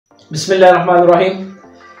बिस्मिल्लाहिर्रहमानिर्रहीम।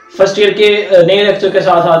 First year के नए लेक्चर के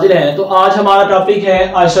साथ हाजिर हैं। तो आज हमारा टॉपिक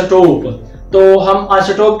है आइसोटोप। तो हम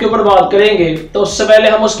आइसोटोप के ऊपर बात करेंगे। तो उससे पहले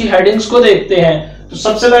हम उसकी हेडिंग्स को देखते हैं। तो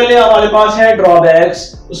सबसे पहले हमारे पास है ड्रॉबैक्स,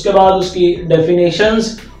 उसके बाद उसकी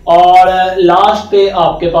डेफिनेशंस और लास्ट पे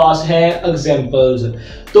आपके पास है एग्जांपल्स।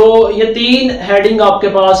 तो ये तीन हेडिंग आपके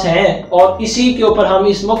पास हैं और इसी के ऊपर हम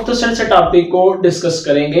इस मुख्तसर से टॉपिक को डिस्कस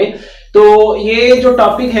करेंगे। तो ये जो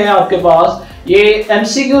टॉपिक है आपके पास, ये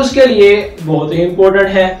एमसीक्यूज के लिए बहुत ही इंपॉर्टेंट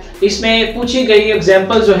है। इसमें पूछी गई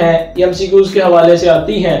एग्जांपल जो है ये एमसीक्यूज के हवाले से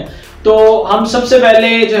आती हैं। तो हम सबसे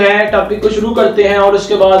पहले जो है टॉपिक को शुरू करते हैं और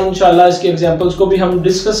उसके बाद इंशाल्लाह इसके एग्जांपल्स को भी हम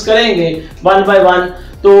डिस्कस करेंगे वन बाय वन।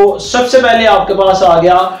 तो सबसे पहले आपके पास आ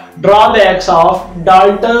गया drawbacks of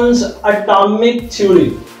Dalton's atomic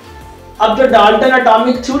theory. अब जो डाल्टन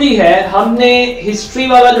एटॉमिक थ्योरी है, हमने हिस्ट्री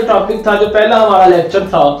वाला जो टॉपिक था, जो पहला हमारा लेक्चर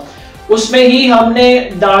था, उसमें ही हमने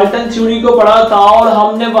डाल्टन थ्योरी को पढ़ा था और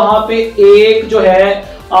हमने वहां पे एक जो है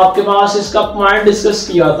आपके पास इसका पॉइंट डिस्कस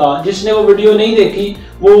किया था। जिसने वो वीडियो नहीं देखी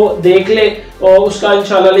वो देख ले और उसका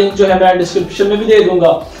इंशाल्लाह लिंक जो है मैं डिस्क्रिप्शन में भी दे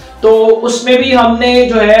दूंगा। तो उसमें भी हमने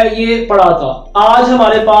जो है ये पढ़ा था। आज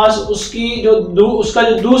हमारे पास उसका जो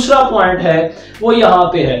दूसरा पॉइंट है वो यहाँ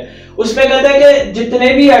पे है। उसमें कहते हैं कि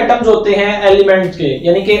जितने भी एटम्स होते हैं एलिमेंट के,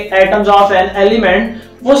 यानी कि एटम्स ऑफ एन एलिमेंट,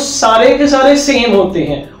 वो सारे के सारे सेम होते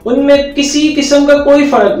हैं, उनमें किसी किस्म का कोई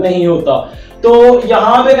फर्क नहीं होता। तो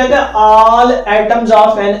यहाँ पे कहते हैं all atoms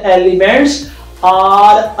of N elements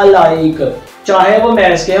are alike, चाहे वो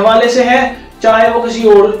मैथ्स के हवाले से है चाहे वो किसी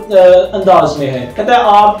और अंदाज में है। कहता है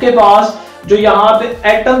आपके पास जो यहाँ पे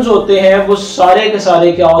एटम्स होते हैं वो सारे के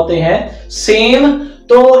सारे क्या होते हैं, सेम।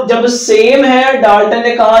 तो जब सेम है, डाल्टन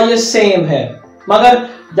ने कहा ये सेम है, मगर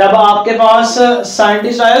जब आपके पास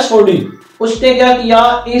साइंटिस्ट आया सोडी, उसने क्या किया,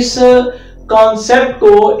 इस कॉन्सेप्ट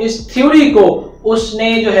को, इस थ्योरी को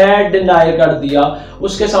उसने जो है डिनाई कर दिया।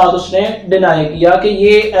 उसके साथ उसने डिनाई किया कि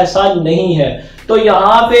ये ऐसा नहीं है। तो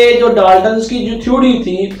यहाँ पे जो डाल्टन्स की जो थ्योरी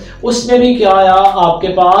थी उसमें भी क्या आया, आपके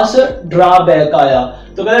पास ड्रॉबैक आया।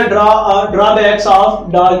 तो कहते हैं drawbacks of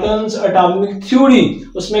Dalton's atomic theory.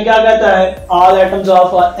 उसमें क्या कहता है, all atoms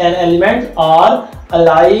of an element are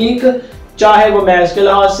alike, चाहे वो मैथ्स के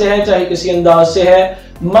लिहाज से है चाहे किसी अंदाज से है,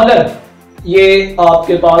 मगर ये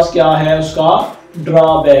आपके पास क्या है, उसका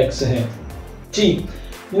ड्रॉबैक्स है। जी,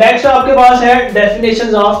 नेक्स्ट आपके पास है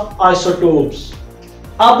डेफिनेशंस ऑफ आइसोटोप्स।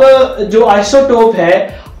 अब जो आइसोटोप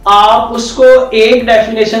है, आप उसको एक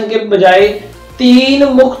डेफिनेशन के बजाय तीन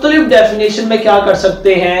मुख्तलिफ डेफिनेशन में क्या कर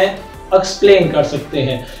सकते हैं, एक्सप्लेन कर सकते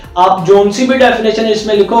हैं। आप जोन सी भी डेफिनेशन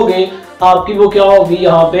इसमें लिखोगे आपकी वो क्या होगी,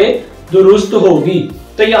 यहाँ पे दुरुस्त होगी।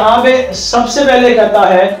 तो यहाँ पे सबसे पहले कहता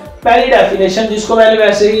है पहली डेफिनेशन, जिसको मैंने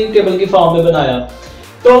वैसे ही टेबल की फॉर्म में बनाया।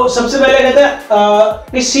 तो सबसे पहले कहता है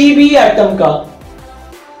किसी भी एटम का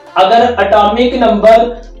अगर एटॉमिक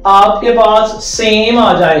नंबर आपके पास सेम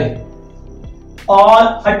आ जाए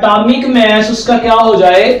और एटॉमिक मास उसका क्या हो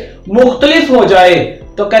जाए, मुख्तलिफ हो जाए,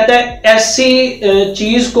 तो कहता है ऐसी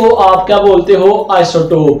चीज को आप क्या बोलते हो,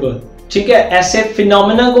 आइसोटोप। ठीक है, ऐसे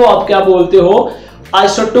फिनोमेना को आप क्या बोलते हो,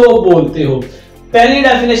 आइसोटोप बोलते हो। पहली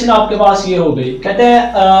डेफिनेशन आपके पास ये हो गई। कहते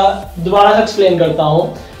हैं दोबारा से एक्सप्लेन करता हूं,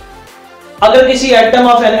 अगर किसी एटम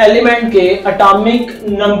ऑफ एन एलिमेंट के एटॉमिक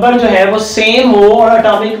नंबर जो है वो सेम हो और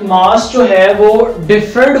एटॉमिक मास जो है वो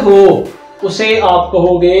डिफरेंट हो, उसे आप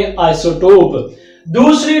कहोगे आइसोटोप।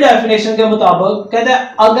 दूसरी डेफिनेशन के मुताबिक कहते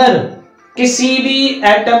हैं अगर किसी भी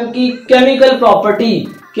एटम की केमिकल प्रॉपर्टी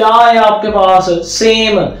क्या है आपके पास,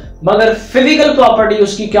 सेम, मगर फिजिकल प्रॉपर्टी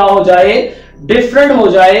उसकी क्या हो जाए, डिफरेंट हो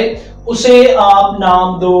जाए, उसे आप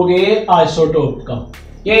नाम दोगे आइसोटोप का।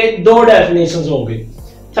 ये दो डेफिनेशंस हो गई।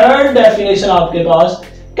 थर्ड डेफिनेशन आपके पास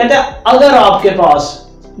कहते हैं अगर आपके पास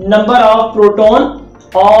नंबर ऑफ प्रोटॉन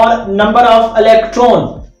और नंबर ऑफ इलेक्ट्रॉन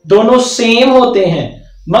दोनों सेम होते हैं,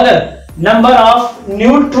 मगर नंबर ऑफ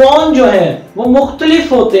न्यूट्रॉन जो है वो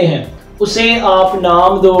मुख्तलिफ होते हैं, उसे आप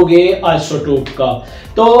नाम दोगे आइसोटोप का।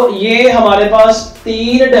 तो ये हमारे पास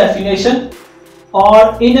तीन डेफिनेशन,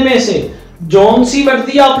 और इनमें से जोन सी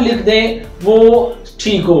वर्दी आप लिख दें वो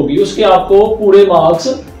ठीक होगी, उसके आपको पूरे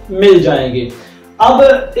मार्क्स मिल जाएंगे।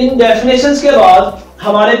 अब इन डेफिनेशंस के बाद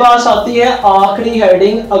हमारे पास आती है आखिरी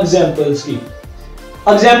हेडिंग एग्जांपल्स की।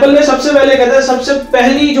 एग्जांपल में सबसे पहले कहते हैं, सबसे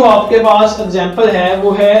पहली जो आपके पास एग्जांपल है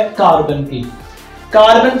वो है कार्बन की।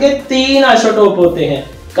 कार्बन के तीन आइसोटोप होते हैं,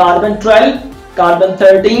 कार्बन 12, कार्बन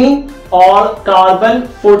 13 और कार्बन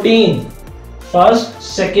 14, फर्स्ट,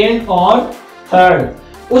 सेकेंड और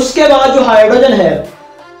थर्ड। उसके बाद जो हाइड्रोजन है,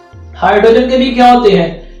 हाइड्रोजन के भी क्या होते हैं,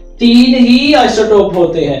 तीन ही आइसोटोप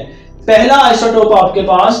होते हैं। पहला आइसोटोप आपके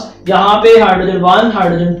पास यहाँ पे हाइड्रोजन 1,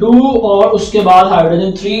 हाइड्रोजन 2 और उसके बाद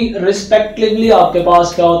हाइड्रोजन 3 रिस्पेक्टिवली आपके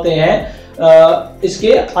पास क्या होते हैं,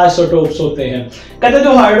 इसके आइसोटोप्स होते हैं। कहते हैं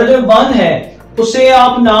जो हाइड्रोजन 1 है उसे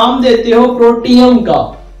आप नाम देते हो प्रोटियम का,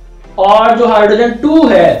 और जो हाइड्रोजन 2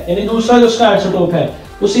 है यानी दूसरा जो उसका आइसोटोप है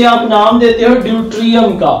उसे आप नाम देते हो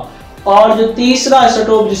ड्यूट्रियम का, और जो तीसरा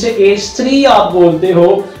आइसोटोप जिसे H3 आप बोलते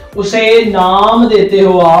हो उसे नाम देते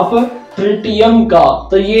हो आप ट्रिटियम का।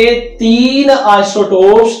 तो ये 3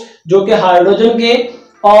 आइसोटोप्स जो कि हाइड्रोजन के,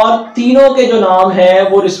 और तीनों के जो नाम है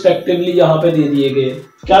वो रिस्पेक्टिवली यहां पे दे दिए गए।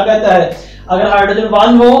 क्या कहता है, अगर हाइड्रोजन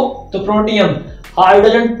 1 हो तो प्रोटियम,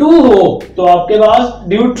 हाइड्रोजन 2 हो तो आपके पास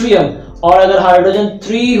ड्यूट्रियम, और अगर हाइड्रोजन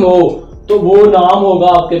 3 हो तो वो नाम होगा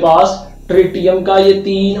आपके पास ट्रिटियम का। ये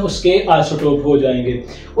 3 उसके आइसोटोप हो जाएंगे।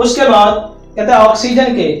 उसके बाद कहता है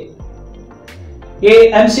ऑक्सीजन के, ये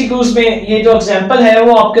एमसीक्यूज में ये जो एग्जांपल है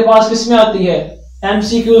वो आपके पास किसमें आती है,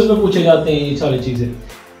 एमसीक्यूज में पूछे जाते हैं ये सारी चीजें।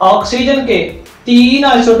 ऑक्सीजन के 3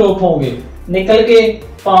 आइसोटोप होंगे, निकल के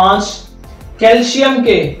 5, कैल्शियम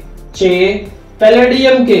के 6,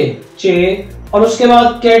 पैलेडियम के 6, और उसके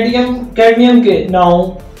बाद कैडमियम के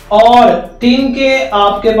 9, और टिन के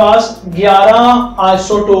आपके पास 11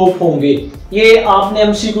 आइसोटोप होंगे। ये आपने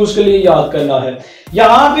एमसीक्यूज के लिए याद करना है।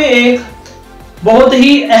 यहाँ पे एक बहुत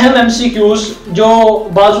ही अहम एमसीक्यूज जो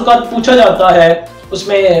बाजुकात पूछा जाता है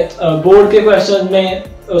उसमें बोर्ड के क्वेश्चन में,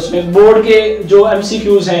 उसमें बोर्ड के जो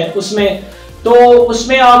एमसीक्यूज हैं उसमें, तो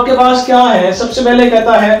उसमें आपके पास क्या है, सबसे पहले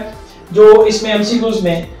कहता है जो इसमें एमसीक्यूज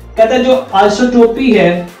में कहता है जो आइसोटोपी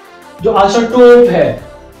है, जो आइसोटोप है,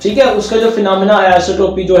 ठीक है, उसका जो फिनोमेना है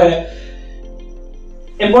आइसोटोपी जो है,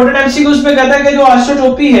 इंपॉर्टेंट एमसीक्यूज में कहता है कि जो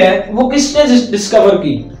आइसोटोपी है वो किसने डिस्कवर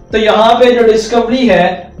की। तो यहाँ पे जो डिस्कवरी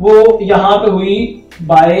है वो यहाँ पे हुई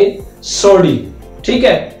बाय सोडी, ठीक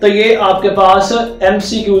है। तो ये आपके पास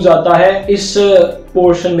एमसीक्यूज आता है इस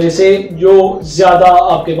पोर्शन में से जो ज्यादा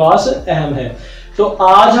आपके पास अहम है। तो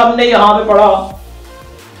आज हमने यहाँ पे पढ़ा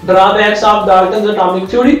drawbacks of Dalton's atomic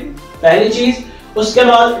theory, पहली चीज। उसके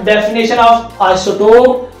बाद डेफिनेशन ऑफ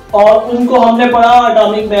आइसोटोप, और उनको हमने पढ़ा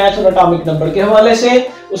एटॉमिक मैथ और एटॉमिक नंबर के हवाले से।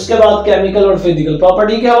 उसके बाद केमिकल और फिजिकल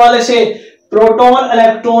प्रॉपर्टी के हवाले से, प्रोटॉन,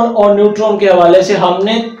 इलेक्ट्रॉन और न्यूट्रॉन के हवाले से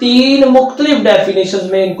हमने 3 मुख्तलिफ डेफिनेशन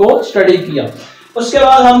में इनको स्टडी किया। उसके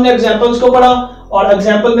बाद हमने एग्जांपल्स को पढ़ा, और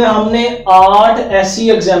एग्जांपल में हमने 8 ऐसी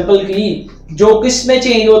एग्जांपल की जो किस में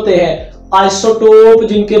चेंज होते हैं, आइसोटोप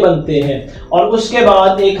जिनके बनते हैं। और उसके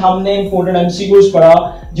बाद एक हमने इंपॉर्टेंट एमसीक्यूज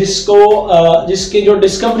पढ़ा जिसके जो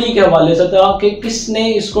डिस्कवरी के हवाले से था कि किसने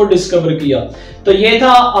इसको डिस्कवर किया। तो ये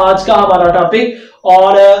था आज का हमारा टॉपिक,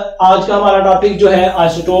 और आज का हमारा टॉपिक जो है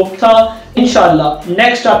आइसोटोप था। इंशाल्लाह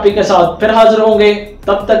नेक्स्ट टॉपिक के साथ फिर हाजिर होंगे,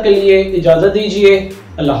 तब तक के लिए इजाजत दीजिए।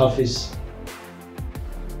 अल्लाह हाफिज।